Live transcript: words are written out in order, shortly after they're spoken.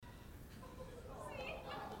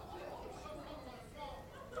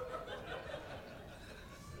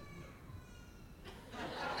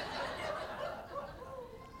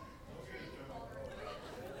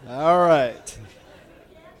All right.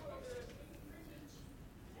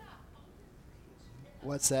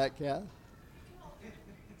 What's that, Kat?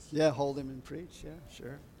 Yeah, hold him and preach. Yeah,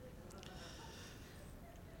 sure.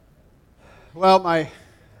 Well, my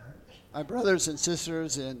brothers and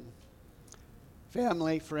sisters and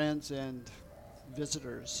family, friends, and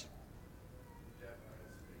visitors.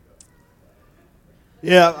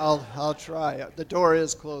 Yeah, I'll try. The door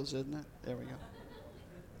is closed, isn't it? There we go.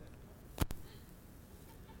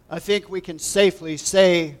 I think we can safely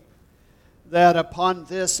say that upon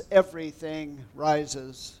this everything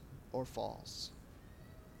rises or falls.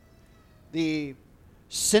 The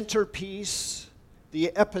centerpiece,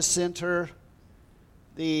 the epicenter,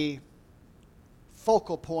 the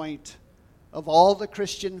focal point of all the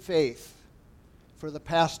Christian faith for the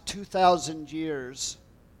past 2,000 years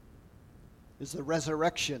is the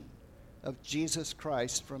resurrection of Jesus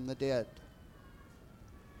Christ from the dead.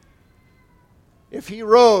 If he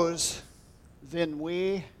rose, then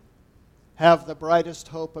we have the brightest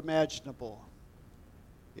hope imaginable.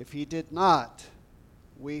 If he did not,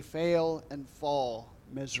 we fail and fall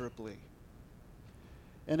miserably.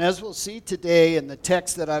 And as we'll see today in the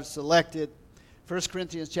text that I've selected, 1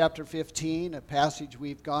 Corinthians chapter 15, a passage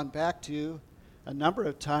we've gone back to a number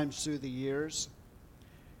of times through the years,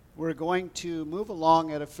 we're going to move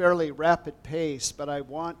along at a fairly rapid pace, but I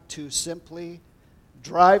want to simply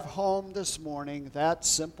drive home this morning that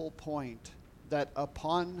simple point that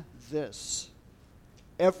upon this,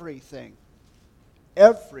 everything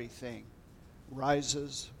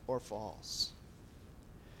rises or falls.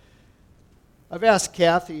 I've asked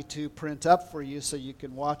Kathy to print up for you so you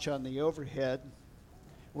can watch on the overhead.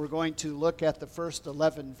 We're going to look at the first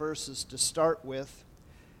 11 verses to start with.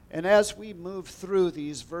 And as we move through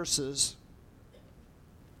these verses,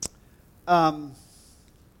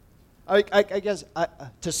 I guess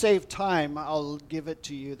to save time, I'll give it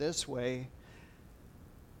to you this way.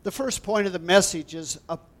 The first point of the message is,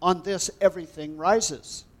 on this everything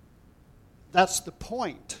rises. That's the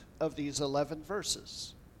point of these 11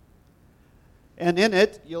 verses. And in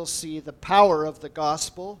it, you'll see the power of the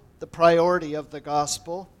gospel, the priority of the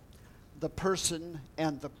gospel, the person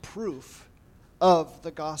and the proof of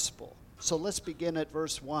the gospel. So let's begin at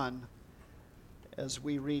verse 1 as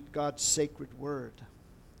we read God's sacred word.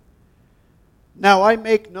 Now I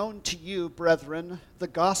make known to you, brethren, the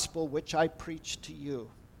gospel which I preached to you,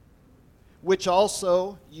 which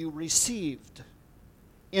also you received,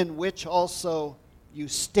 in which also you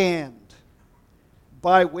stand,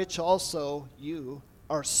 by which also you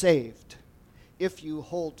are saved, if you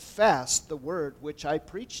hold fast the word which I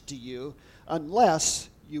preached to you, unless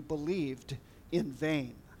you believed in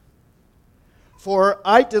vain. For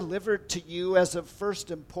I delivered to you as of first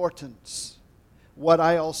importance what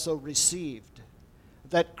I also received,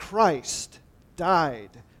 that Christ died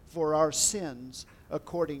for our sins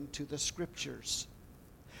according to the Scriptures,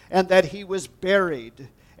 and that he was buried,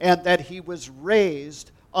 and that he was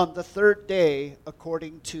raised on the third day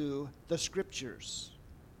according to the Scriptures,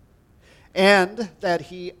 and that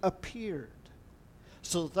he appeared.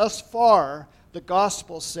 So thus far, the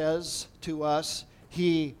gospel says to us,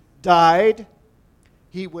 he died,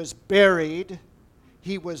 he was buried,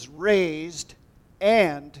 he was raised,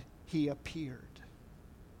 and he appeared.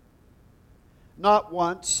 Not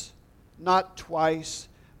once, not twice,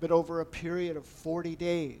 but over a period of 40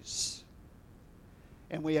 days.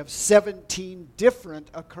 And we have 17 different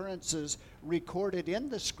occurrences recorded in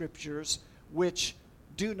the Scriptures which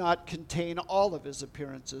do not contain all of his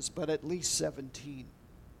appearances, but at least 17.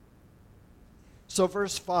 So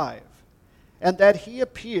verse 5, and that he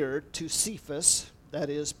appeared to Cephas, that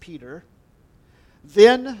is Peter,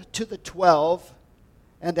 then to the 12,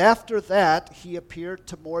 and after that he appeared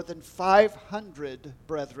to more than 500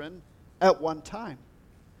 brethren at one time,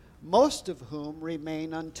 most of whom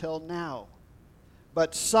remain until now,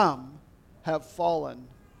 but some have fallen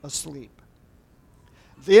asleep.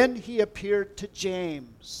 Then he appeared to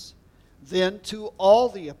James, then to all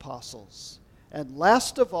the apostles, and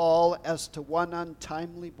last of all, as to one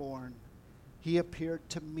untimely born, he appeared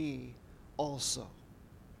to me also.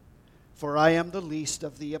 For I am the least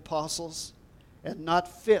of the apostles, and not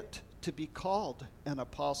fit to be called an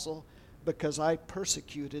apostle, because I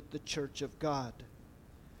persecuted the church of God.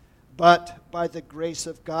 But by the grace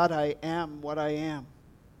of God I am what I am,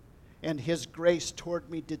 and his grace toward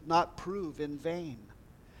me did not prove in vain.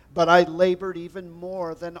 But I labored even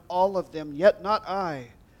more than all of them, yet not I,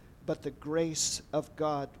 but the grace of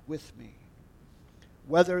God with me.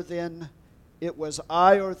 Whether then it was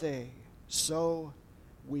I or they, so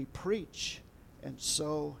we preach, and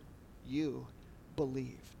so you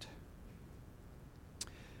believed.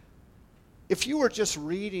 If you were just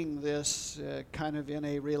reading this kind of in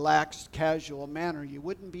a relaxed, casual manner, you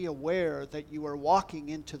wouldn't be aware that you are walking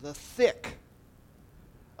into the thick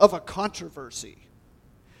of a controversy.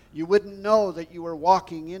 You wouldn't know that you were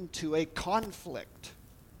walking into a conflict.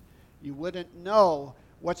 You wouldn't know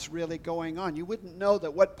what's really going on. You wouldn't know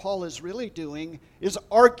that what Paul is really doing is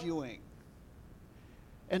arguing.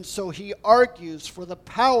 And so he argues for the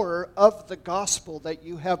power of the gospel that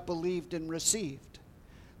you have believed and received,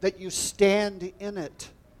 that you stand in it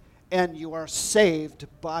and you are saved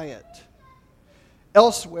by it.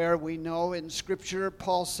 Elsewhere, we know in Scripture,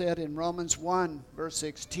 Paul said in Romans 1, verse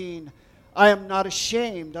 16, I am not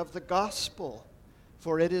ashamed of the gospel,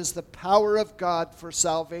 for it is the power of God for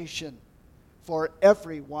salvation for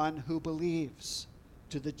everyone who believes,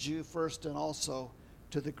 to the Jew first and also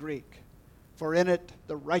to the Greek. For in it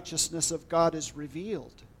the righteousness of God is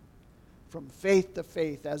revealed from faith to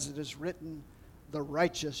faith, as it is written, the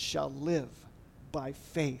righteous shall live by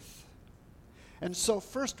faith. And so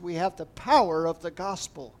first we have the power of the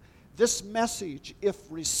gospel. This message, if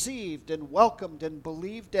received and welcomed and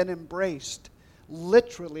believed and embraced,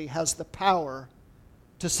 literally has the power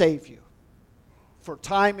to save you for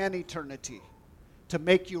time and eternity, to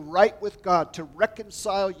make you right with God, to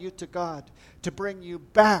reconcile you to God, to bring you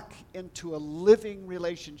back into a living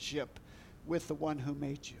relationship with the one who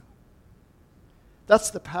made you. That's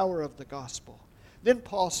the power of the gospel. Then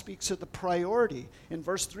Paul speaks of the priority. In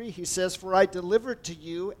verse 3, he says, for I delivered to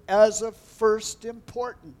you as of first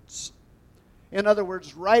importance. In other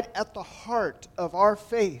words, right at the heart of our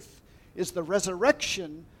faith is the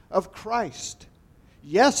resurrection of Christ.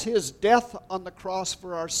 Yes, his death on the cross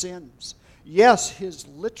for our sins. Yes, his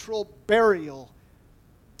literal burial.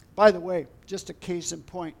 By the way, just a case in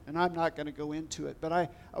point, and I'm not going to go into it, but I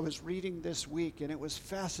was reading this week, and it was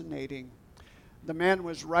fascinating. The man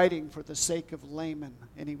was writing for the sake of laymen,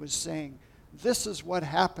 and he was saying, this is what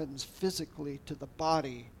happens physically to the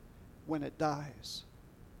body when it dies.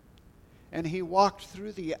 And he walked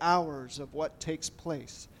through the hours of what takes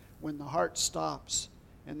place when the heart stops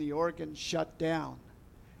and the organs shut down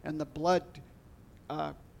and the blood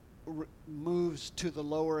moves to the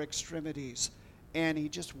lower extremities. And he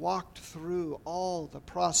just walked through all the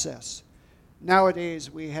process. Nowadays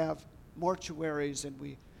we have mortuaries and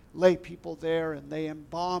we lay people there and they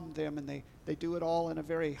embalm them and they do it all in a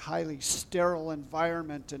very highly sterile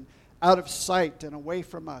environment and out of sight and away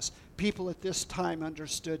from us. People at this time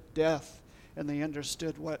understood death and they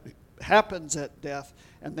understood what happens at death,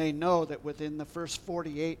 and they know that within the first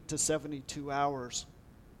 48 to 72 hours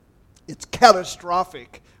it's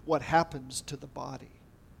catastrophic what happens to the body.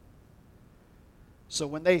 So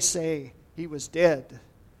when they say he was dead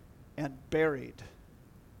and buried,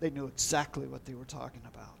 they knew exactly what they were talking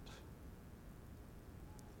about.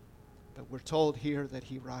 But we're told here that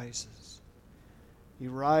he rises. He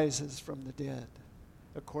rises from the dead.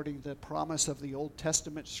 According to the promise of the Old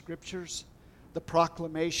Testament scriptures, the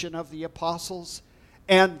proclamation of the apostles,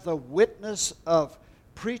 and the witness of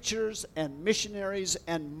preachers and missionaries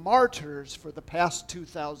and martyrs for the past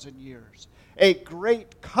 2,000 years. A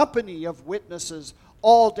great company of witnesses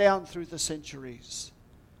all down through the centuries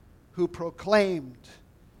who proclaimed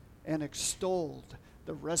and extolled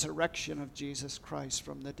the resurrection of Jesus Christ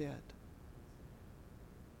from the dead.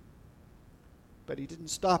 But he didn't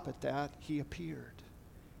stop at that. He appeared.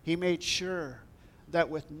 He made sure that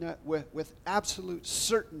with absolute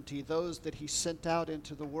certainty those that he sent out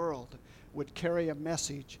into the world would carry a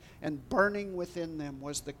message, and burning within them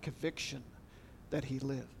was the conviction that he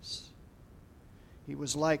lives. He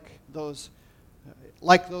was like those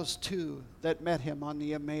two that met him on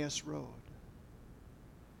the Emmaus Road.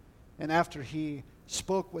 And after he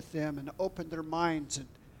spoke with them and opened their minds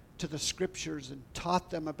to the scriptures and taught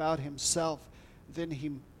them about himself, then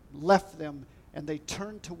he left them and they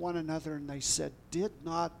turned to one another and they said, did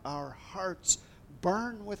not our hearts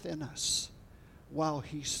burn within us while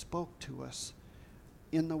he spoke to us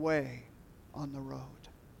in the way on the road?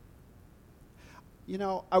 You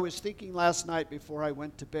know, I was thinking last night before I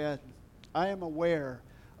went to bed, I am aware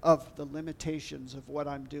of the limitations of what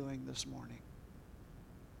I'm doing this morning.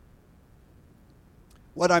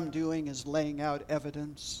 What I'm doing is laying out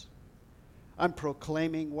evidence. I'm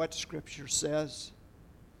proclaiming what Scripture says.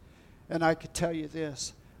 And I could tell you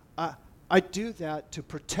this, I do that to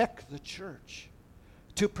protect the church,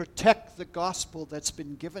 to protect the gospel that's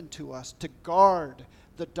been given to us, to guard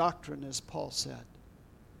the doctrine, as Paul said.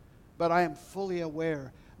 But I am fully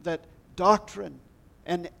aware that doctrine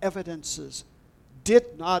and evidences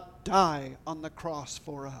did not die on the cross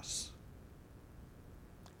for us.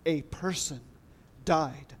 A person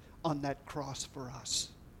died on that cross for us.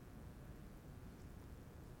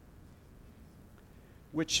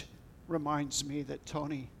 Which reminds me that,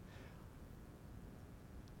 Tony,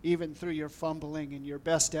 even through your fumbling and your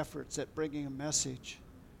best efforts at bringing a message,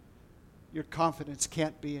 your confidence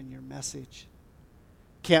can't be in your message,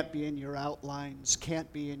 can't be in your outlines,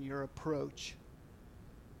 can't be in your approach.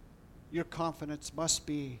 Your confidence must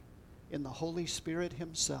be in the Holy Spirit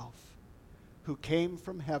himself, who came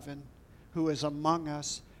from heaven, who is among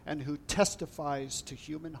us, and who testifies to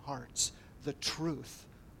human hearts the truth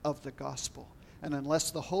of the gospel. And unless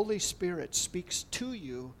the Holy Spirit speaks to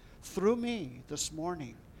you through me this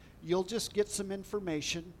morning, you'll just get some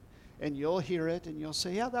information and you'll hear it and you'll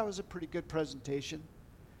say, yeah, that was a pretty good presentation.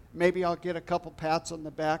 Maybe I'll get a couple pats on the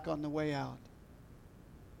back on the way out.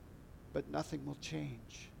 But nothing will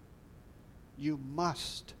change. You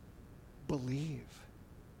must believe.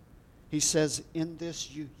 He says, in this,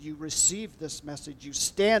 you receive this message. You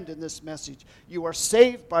stand in this message. You are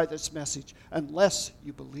saved by this message unless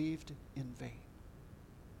you believed in vain.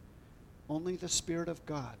 Only the Spirit of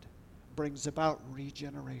God brings about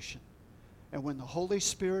regeneration. And when the Holy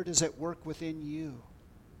Spirit is at work within you,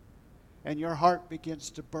 and your heart begins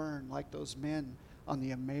to burn like those men on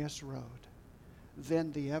the Emmaus Road,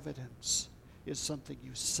 then the evidence is something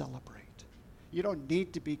you celebrate. You don't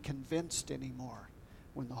need to be convinced anymore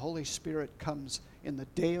when the Holy Spirit comes in the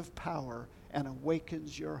day of power and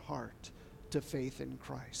awakens your heart to faith in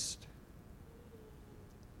Christ.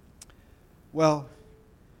 Well,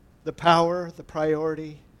 the power, the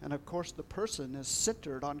priority, and of course the person is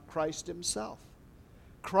centered on Christ himself.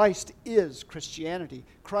 Christ is Christianity.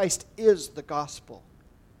 Christ is the gospel.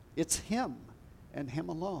 It's him and him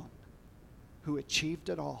alone who achieved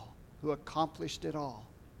it all, who accomplished it all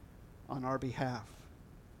on our behalf.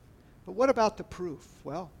 But what about the proof?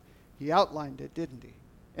 Well, he outlined it, didn't he?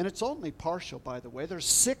 And it's only partial, by the way. There's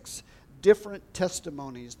 6 different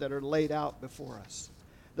testimonies that are laid out before us.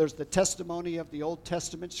 There's the testimony of the Old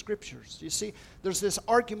Testament scriptures. You see, there's this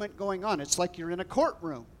argument going on. It's like you're in a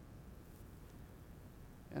courtroom.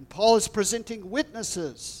 And Paul is presenting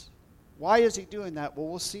witnesses. Why is he doing that? Well,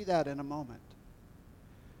 we'll see that in a moment.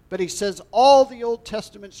 But he says all the Old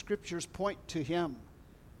Testament scriptures point to him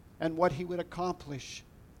and what he would accomplish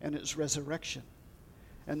and his resurrection.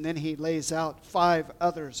 And then he lays out 5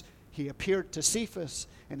 others. He appeared to Cephas,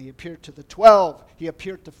 and he appeared to the 12. He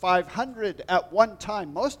appeared to 500 at one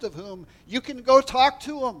time, most of whom you can go talk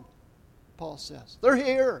to them, Paul says. They're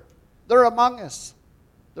here. They're among us.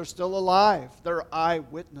 They're still alive. They're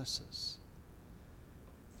eyewitnesses.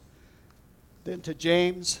 Then to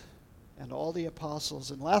James and all the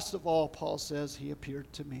apostles. And last of all, Paul says, he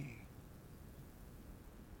appeared to me.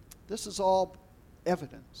 This is all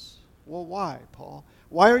evidence. Well, why, Paul?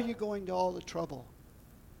 Why are you going to all the trouble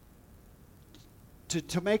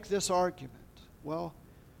to make this argument? Well,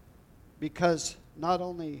 because not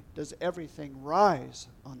only does everything rise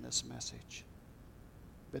on this message,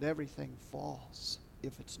 but everything falls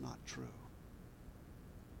if it's not true.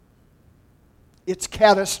 It's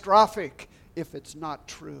catastrophic if it's not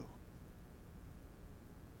true.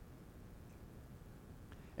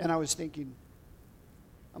 And I'm always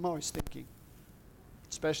thinking,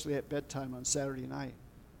 especially at bedtime on Saturday night,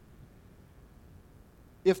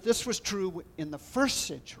 if this was true in the first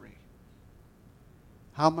century,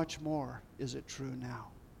 how much more is it true now,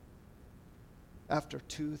 after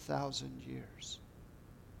 2,000 years?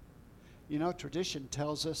 You know, tradition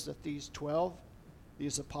tells us that these 12,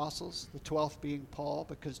 these apostles, the 12th being Paul,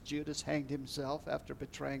 because Judas hanged himself after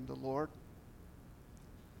betraying the Lord.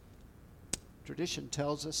 Tradition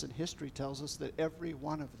tells us and history tells us that every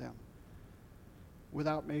one of them,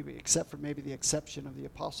 except for maybe the exception of the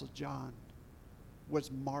Apostle John, was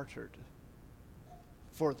martyred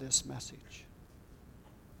for this message.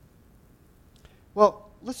 Well,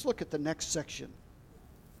 let's look at the next section.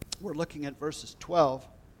 We're looking at verses 12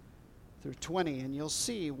 through 20, and you'll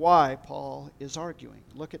see why Paul is arguing.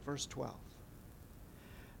 Look at verse 12.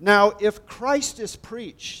 Now, if Christ is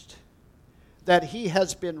preached that he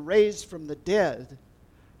has been raised from the dead,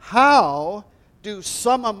 how do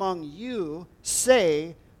some among you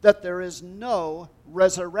say that there is no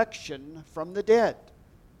resurrection from the dead?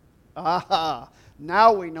 Aha,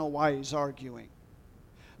 now we know why he's arguing.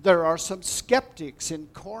 There are some skeptics in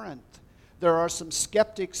Corinth. There are some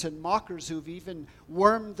skeptics and mockers who've even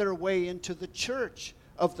wormed their way into the church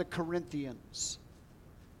of the Corinthians.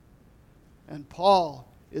 And Paul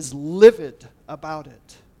is livid about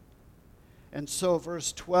it. And so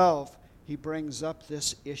verse 12, he brings up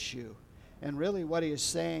this issue. And really what he is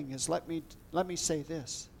saying is, let me say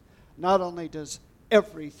this. Not only does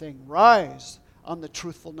everything rise on the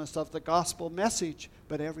truthfulness of the gospel message,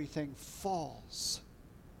 but everything falls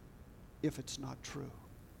if it's not true.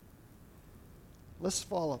 Let's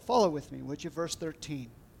follow with me, would you? Verse 13.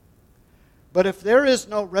 But if there is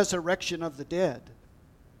no resurrection of the dead,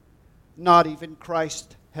 not even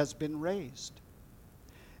Christ has been raised.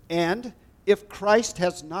 And if Christ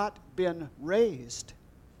has not been raised,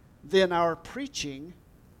 then our preaching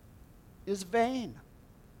is vain.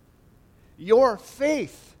 Your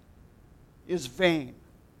faith is vain.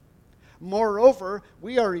 Moreover,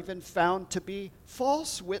 we are even found to be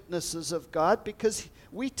false witnesses of God, because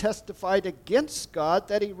we testified against God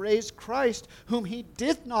that he raised Christ, whom he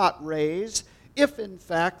did not raise, if in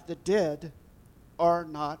fact the dead are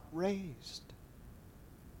not raised.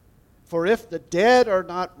 For if the dead are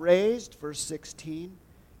not raised, verse 16,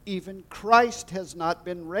 even Christ has not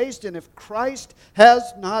been raised. And if Christ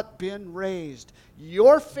has not been raised,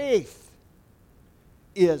 your faith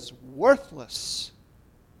is worthless.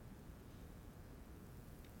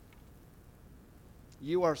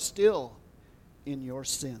 You are still in your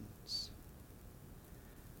sins.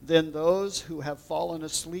 Then those who have fallen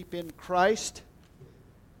asleep in Christ,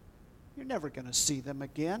 you're never going to see them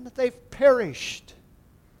again. They've perished.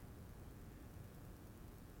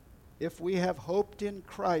 If we have hoped in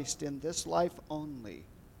Christ in this life only,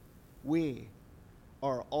 we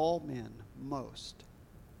are all men most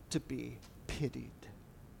to be pitied.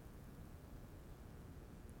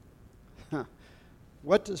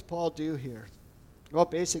 What does Paul do here? Well,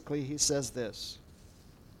 basically he says this.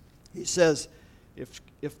 He says,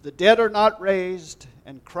 if the dead are not raised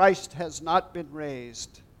and Christ has not been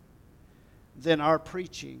raised, then our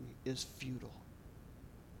preaching is futile.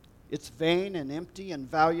 It's vain and empty and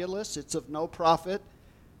valueless. It's of no profit.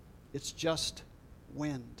 It's just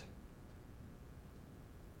wind.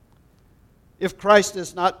 If Christ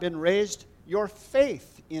has not been raised, your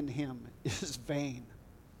faith in him is vain.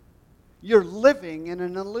 You're living in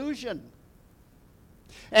an illusion.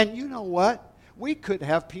 And you know what? We could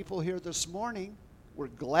have people here this morning. We're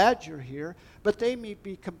glad you're here, but they may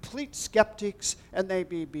be complete skeptics, and they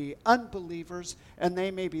may be unbelievers, and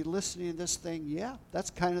they may be listening to this thing. Yeah, that's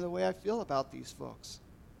kind of the way I feel about these folks.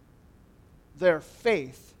 Their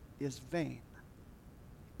faith is vain.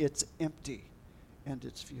 It's empty, and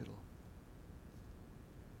it's futile.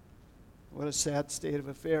 What a sad state of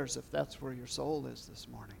affairs if that's where your soul is this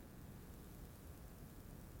morning.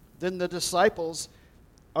 Then the disciples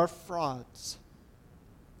are frauds.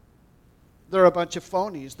 They're a bunch of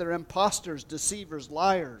phonies. They're imposters, deceivers,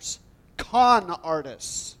 liars, con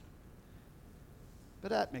artists.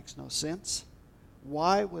 But that makes no sense.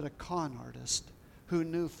 Why would a con artist who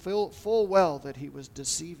knew full well that he was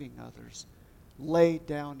deceiving others lay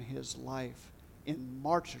down his life in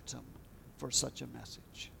martyrdom for such a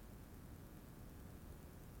message?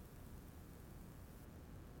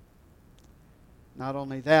 Not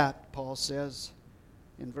only that, Paul says,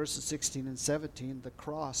 in verses 16 and 17, the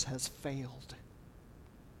cross has failed.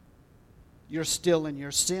 You're still in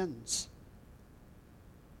your sins.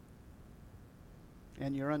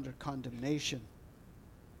 And you're under condemnation.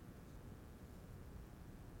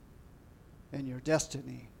 And your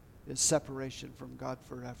destiny is separation from God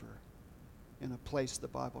forever in a place the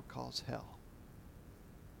Bible calls hell.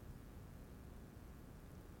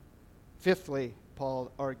 Fifthly,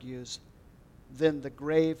 Paul argues, then the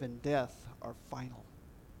grave and death are final.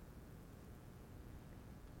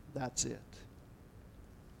 That's it.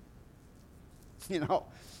 You know,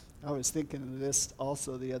 I was thinking of this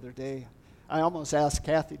also the other day. I almost asked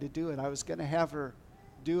Kathy to do it. I was going to have her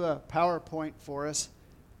do a PowerPoint for us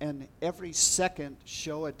and every second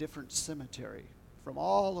show a different cemetery from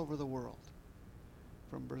all over the world.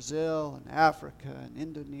 From Brazil and Africa and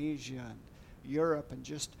Indonesia and Europe, and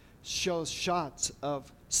just shows shots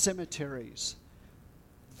of cemeteries.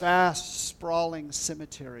 Vast, sprawling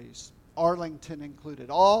cemeteries. Arlington included,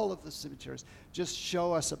 all of the cemeteries. Just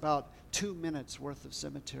show us about 2 minutes worth of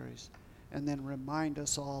cemeteries, and then remind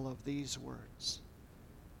us all of these words.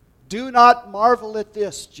 Do not marvel at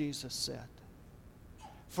this, Jesus said,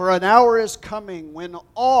 for an hour is coming when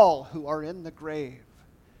all who are in the grave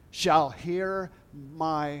shall hear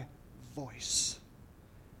my voice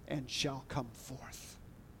and shall come forth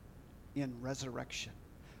in resurrection.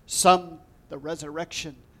 Some, the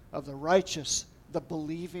resurrection of the righteous, the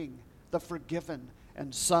believing, the forgiven,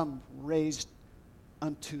 and some raised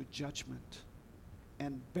unto judgment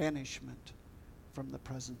and banishment from the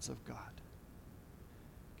presence of God.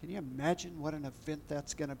 Can you imagine what an event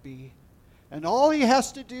that's going to be? And all he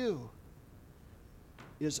has to do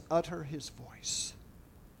is utter his voice,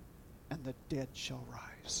 and the dead shall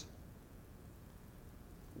rise.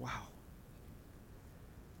 Wow.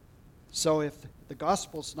 So if the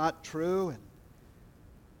gospel's not true and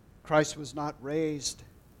Christ was not raised,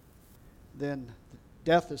 then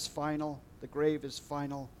death is final, The grave is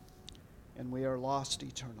final, and we are lost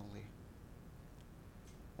eternally.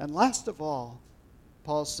 And last of all,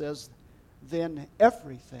 Paul says, then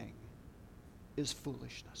everything is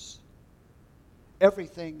foolishness.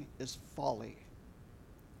 Everything is folly.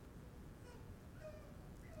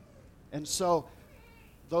 And so,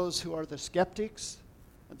 those who are the skeptics,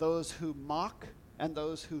 those who mock, and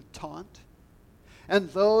those who taunt, and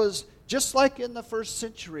those, just like in the first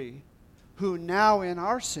century, who now in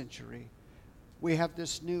our century, we have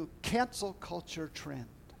this new cancel culture trend.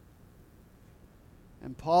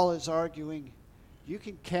 And Paul is arguing, you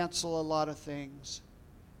can cancel a lot of things,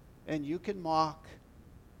 and you can mock,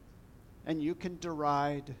 and you can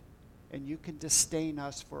deride, and you can disdain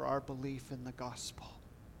us for our belief in the gospel.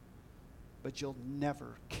 But you'll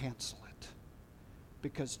never cancel it.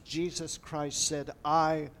 Because Jesus Christ said,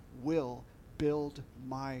 I will build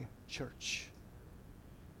my church,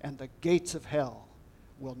 and the gates of hell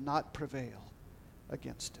will not prevail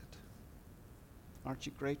against it. Aren't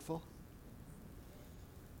you grateful?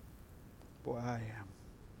 Boy, I am.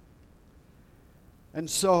 And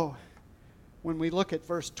so, when we look at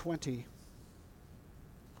verse 20,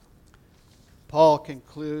 Paul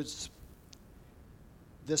concludes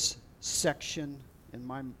this section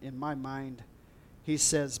in my mind. He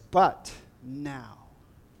says, but now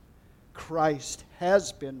Christ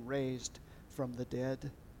has been raised from the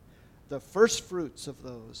dead, the first fruits of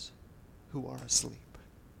those who are asleep.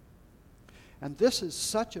 And this is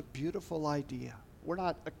such a beautiful idea. We're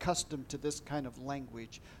not accustomed to this kind of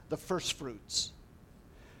language, the first fruits.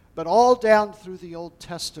 But all down through the Old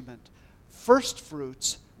Testament, first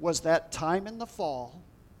fruits was that time in the fall,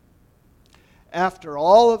 after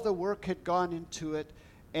all of the work had gone into it,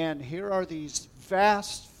 and here are these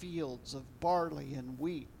vast fields of barley and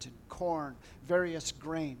wheat and corn, various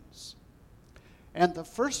grains. And the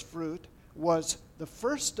first fruit was the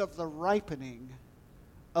first of the ripening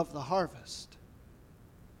of the harvest.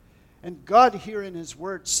 And God here in His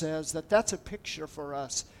Word says that that's a picture for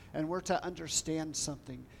us, and we're to understand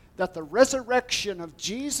something. That the resurrection of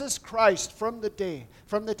Jesus Christ from the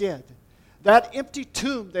dead, that empty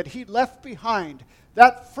tomb that He left behind,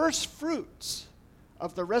 that first fruits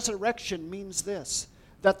of the resurrection means this,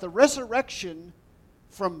 that the resurrection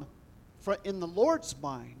from in the Lord's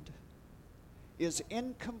mind is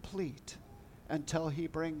incomplete until He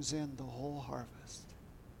brings in the whole harvest.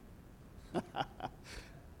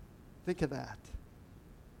 Think of that.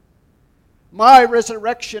 My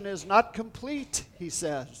resurrection is not complete, He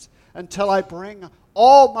says, until I bring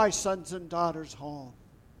all my sons and daughters home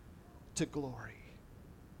to glory.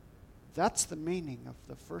 That's the meaning of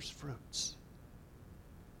the first fruits.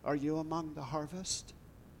 Are you among the harvest?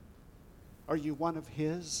 Are you one of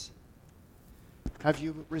His? Have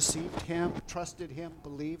you received Him, trusted Him,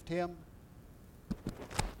 believed Him?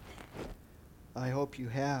 I hope you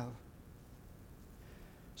have.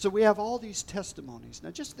 So we have all these testimonies. Now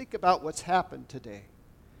just think about what's happened today.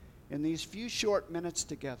 In these few short minutes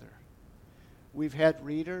together, we've had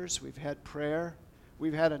readers, we've had prayer,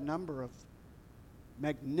 we've had a number of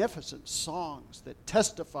magnificent songs that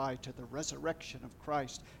testify to the resurrection of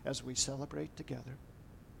Christ as we celebrate together.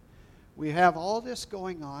 We have all this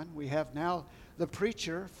going on. We have now the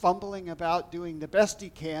preacher fumbling about doing the best he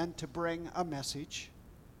can to bring a message.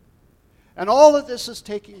 And all of this is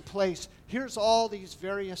taking place. Here's all these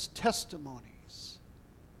various testimonies.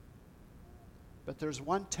 But there's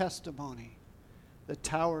one testimony that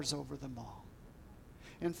towers over them all.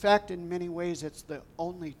 In fact, in many ways, it's the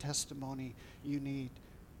only testimony you need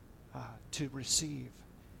to receive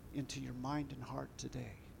into your mind and heart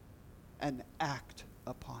today and act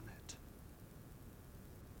upon it.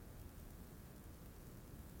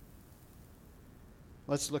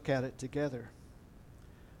 Let's look at it together.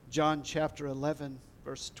 John chapter 11,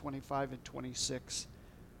 verse 25 and 26.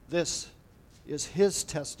 This is His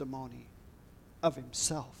testimony of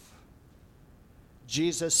Himself.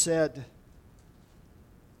 Jesus said,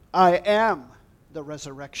 I am the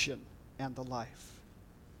resurrection and the life.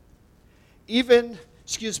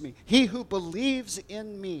 He who believes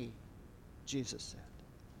in me, Jesus said,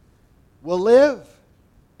 will live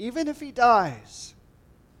even if he dies.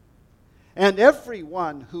 And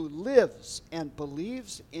everyone who lives and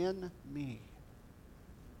believes in me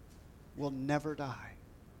will never die.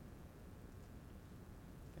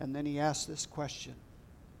 And then He asked this question,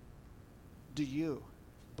 do you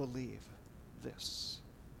believe this?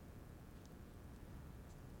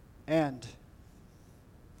 And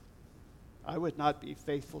I would not be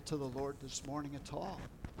faithful to the Lord this morning at all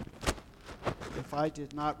if I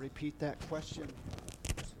did not repeat that question.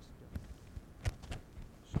 Excuse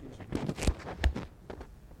me.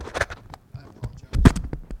 I apologize.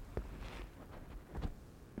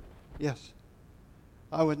 Yes.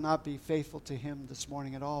 I would not be faithful to him this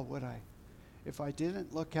morning at all, would I? If I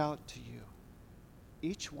didn't look out to you,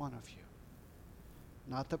 each one of you,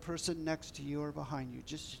 not the person next to you or behind you,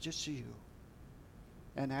 just you,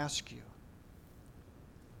 and ask you,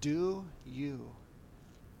 do you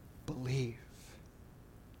believe?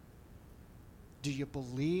 Do you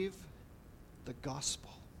believe the gospel?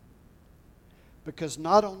 Because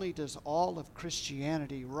not only does all of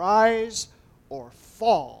Christianity rise or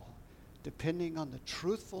fall depending on the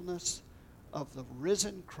truthfulness of the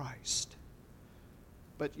risen Christ,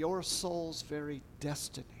 but your soul's very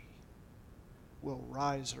destiny will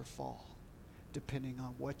rise or fall depending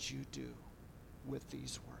on what you do with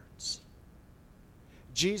these words.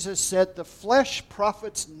 Jesus said, the flesh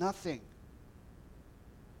profits nothing.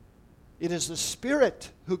 It is the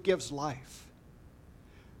Spirit who gives life.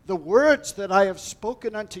 The words that I have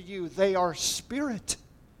spoken unto you, they are spirit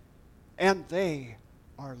and they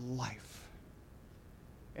are life.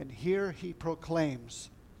 And here he proclaims,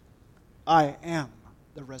 I am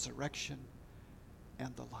the resurrection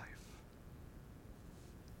and the life.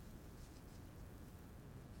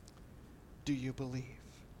 Do you believe?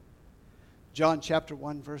 John chapter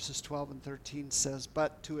 1 verses 12 and 13 says,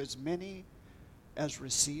 but to as many as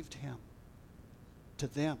received him, to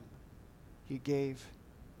them he gave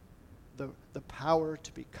the power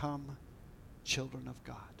to become children of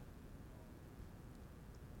God.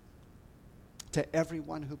 To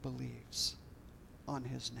everyone who believes on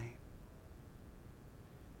his name.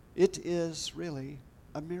 It is really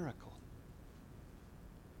a miracle.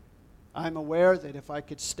 I'm aware that if I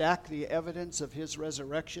could stack the evidence of his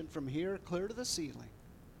resurrection from here clear to the ceiling,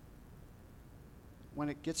 when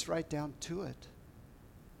it gets right down to it,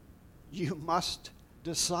 you must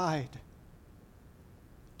decide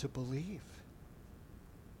to believe.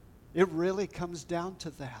 It really comes down to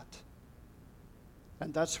that.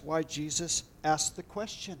 And that's why Jesus asked the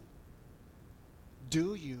question,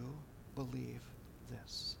 do you believe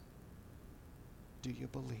this? Do you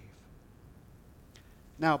believe?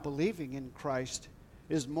 Now, believing in Christ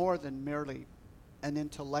is more than merely an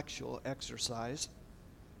intellectual exercise.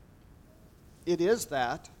 It is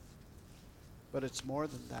that, but it's more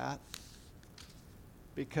than that,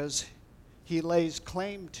 because he lays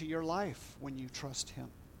claim to your life when you trust him,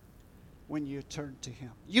 when you turn to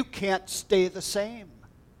him. You can't stay the same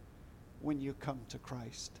when you come to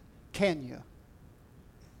Christ, can you?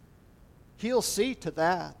 He'll see to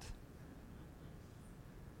that.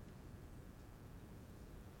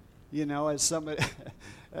 You know, as somebody,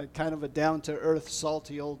 kind of a down-to-earth,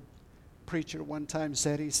 salty old preacher one time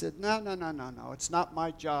said, he said, no, it's not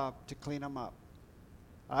my job to clean them up.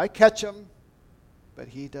 I catch them, but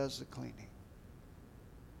he does the cleaning.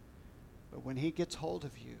 But when he gets hold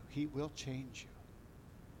of you, he will change you.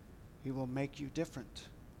 He will make you different.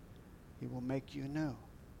 He will make you new.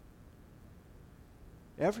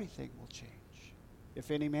 Everything will change.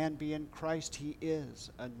 If any man be in Christ, he is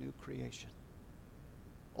a new creation.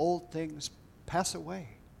 Old things pass away.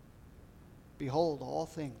 Behold, all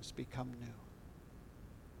things become new.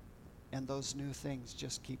 And those new things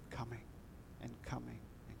just keep coming and coming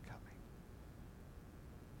and coming.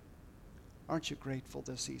 Aren't you grateful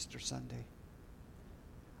this Easter Sunday?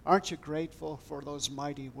 Aren't you grateful for those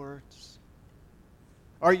mighty words?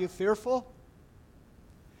 Are you fearful?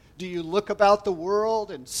 Do you look about the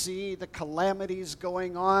world and see the calamities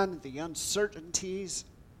going on, the uncertainties,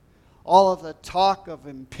 all of the talk of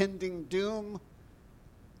impending doom?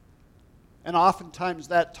 And oftentimes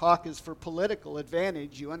that talk is for political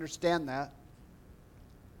advantage. You understand that.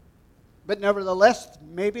 But nevertheless,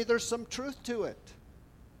 maybe there's some truth to it.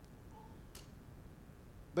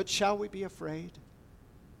 But shall we be afraid?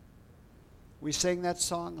 We sang that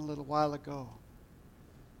song a little while ago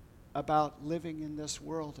about living in this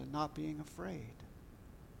world and not being afraid.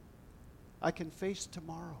 I can face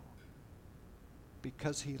tomorrow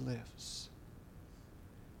because he lives.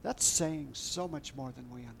 That's saying so much more than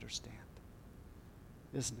we understand,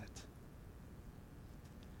 isn't it?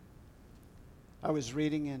 I was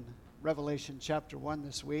reading in Revelation chapter 1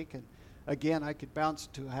 this week, and again, I could bounce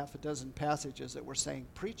to a half a dozen passages that were saying,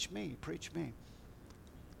 preach me, preach me.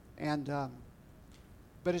 And,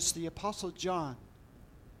 but it's the Apostle John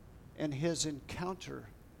and his encounter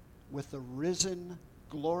with the risen,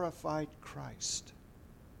 glorified Christ,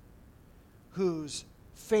 whose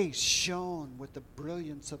face shone with the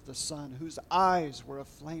brilliance of the sun, whose eyes were a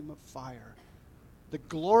flame of fire. The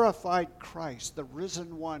glorified Christ, the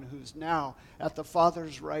risen one who's now at the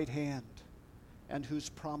Father's right hand and who's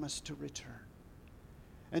promised to return.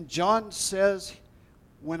 And John says,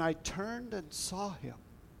 when I turned and saw him,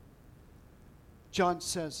 John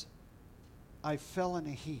says, I fell in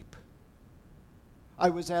a heap I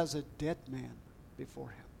was as a dead man before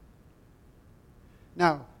him.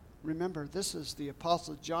 Now, remember, this is the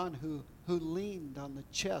Apostle John who leaned on the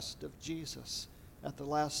chest of Jesus at the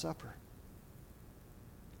Last Supper.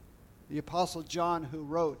 The Apostle John who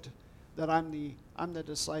wrote that I'm the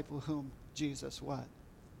disciple whom Jesus what?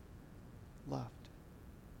 Loved.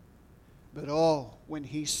 But oh, when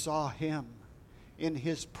he saw him in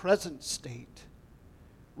his present state,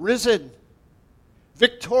 risen,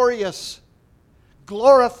 victorious,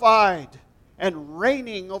 glorified, and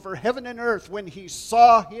reigning over heaven and earth, when he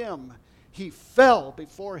saw him, he fell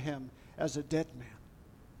before him as a dead man.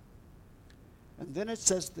 And then it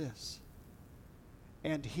says this,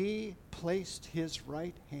 and he placed his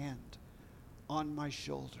right hand on my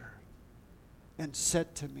shoulder and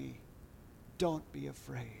said to me, don't be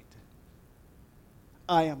afraid.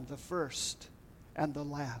 I am the first and the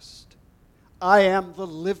last. I am the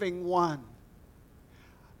living one.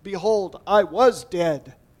 Behold, I was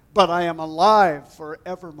dead, but I am alive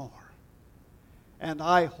forevermore. And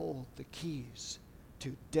I hold the keys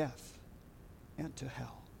to death and to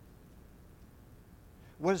hell.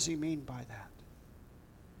 What does he mean by that?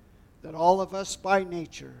 That all of us by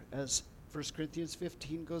nature, as 1 Corinthians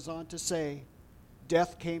 15 goes on to say,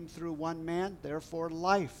 death came through one man, therefore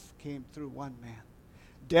life came through one man.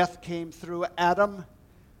 Death came through Adam.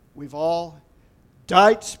 We've all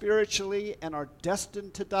died spiritually and are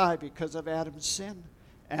destined to die because of Adam's sin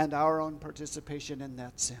and our own participation in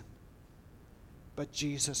that sin. But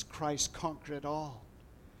Jesus Christ conquered it all.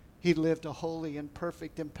 He lived a holy and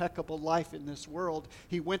perfect, impeccable life in this world.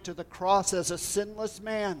 He went to the cross as a sinless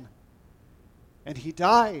man. And he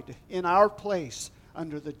died in our place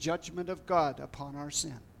under the judgment of God upon our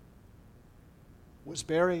sin. Was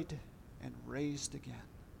buried and raised again.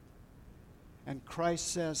 And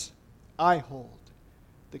Christ says, I hold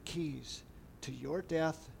the keys to your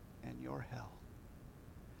death and your hell.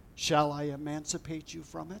 Shall I emancipate you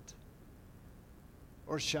from it?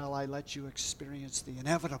 Or shall I let you experience the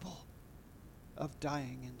inevitable of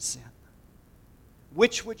dying in sin?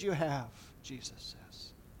 Which would you have, Jesus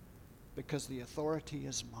says, because the authority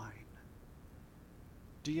is mine.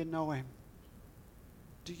 Do you know him?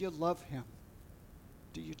 Do you love him?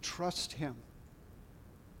 Do you trust him?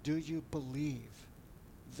 Do you believe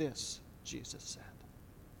this, Jesus said?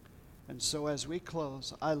 And so as we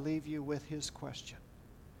close, I leave you with his question.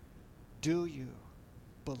 Do you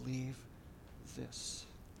believe this?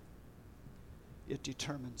 It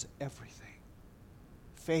determines everything.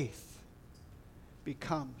 Faith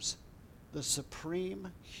becomes the supreme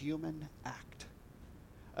human act,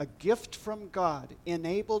 a gift from God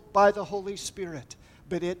enabled by the Holy Spirit,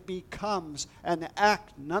 but it becomes an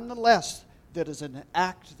act nonetheless that is an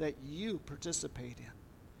act that you participate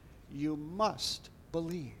in. You must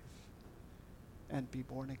believe and be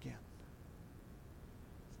born again.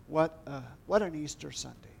 What an Easter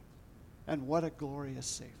Sunday, and what a glorious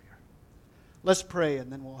Savior. Let's pray,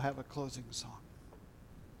 and then we'll have a closing song.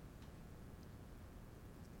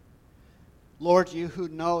 Lord, you who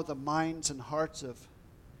know the minds and hearts of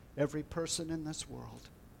every person in this world,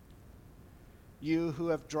 you who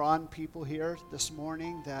have drawn people here this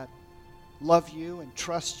morning that love you and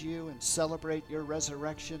trust you and celebrate your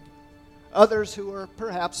resurrection, others who are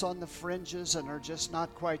perhaps on the fringes and are just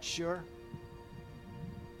not quite sure.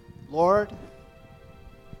 Lord,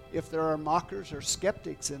 if there are mockers or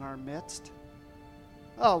skeptics in our midst,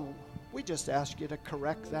 we just ask you to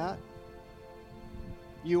correct that.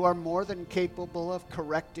 You are more than capable of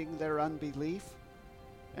correcting their unbelief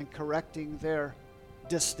and correcting their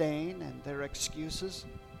disdain and their excuses.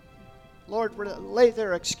 Lord, lay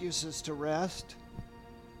their excuses to rest.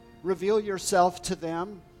 Reveal yourself to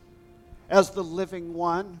them as the living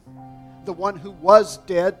one, the one who was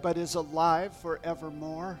dead but is alive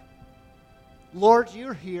forevermore. Lord,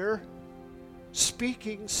 you're here,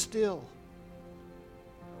 speaking still.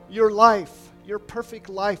 Your life, your perfect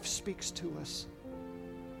life speaks to us.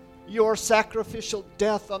 Your sacrificial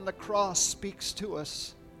death on the cross speaks to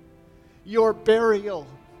us. Your burial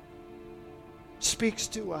speaks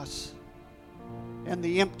to us. And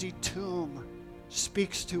the empty tomb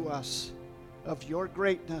speaks to us of your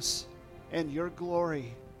greatness and your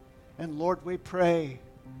glory. And Lord, we pray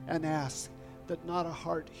and ask that not a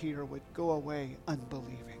heart here would go away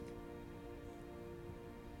unbelieving,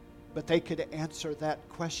 but they could answer that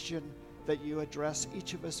question that you address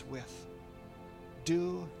each of us with.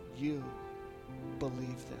 Do you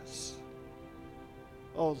believe this?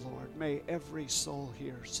 Oh Lord, may every soul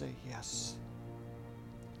here say yes.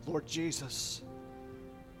 Lord Jesus,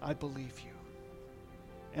 I believe you,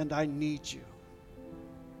 and I need you.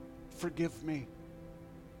 Forgive me,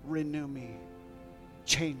 renew me,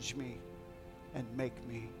 change me, and make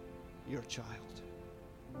me your child.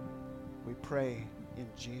 We pray in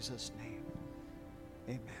Jesus' name.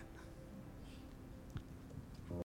 Amen.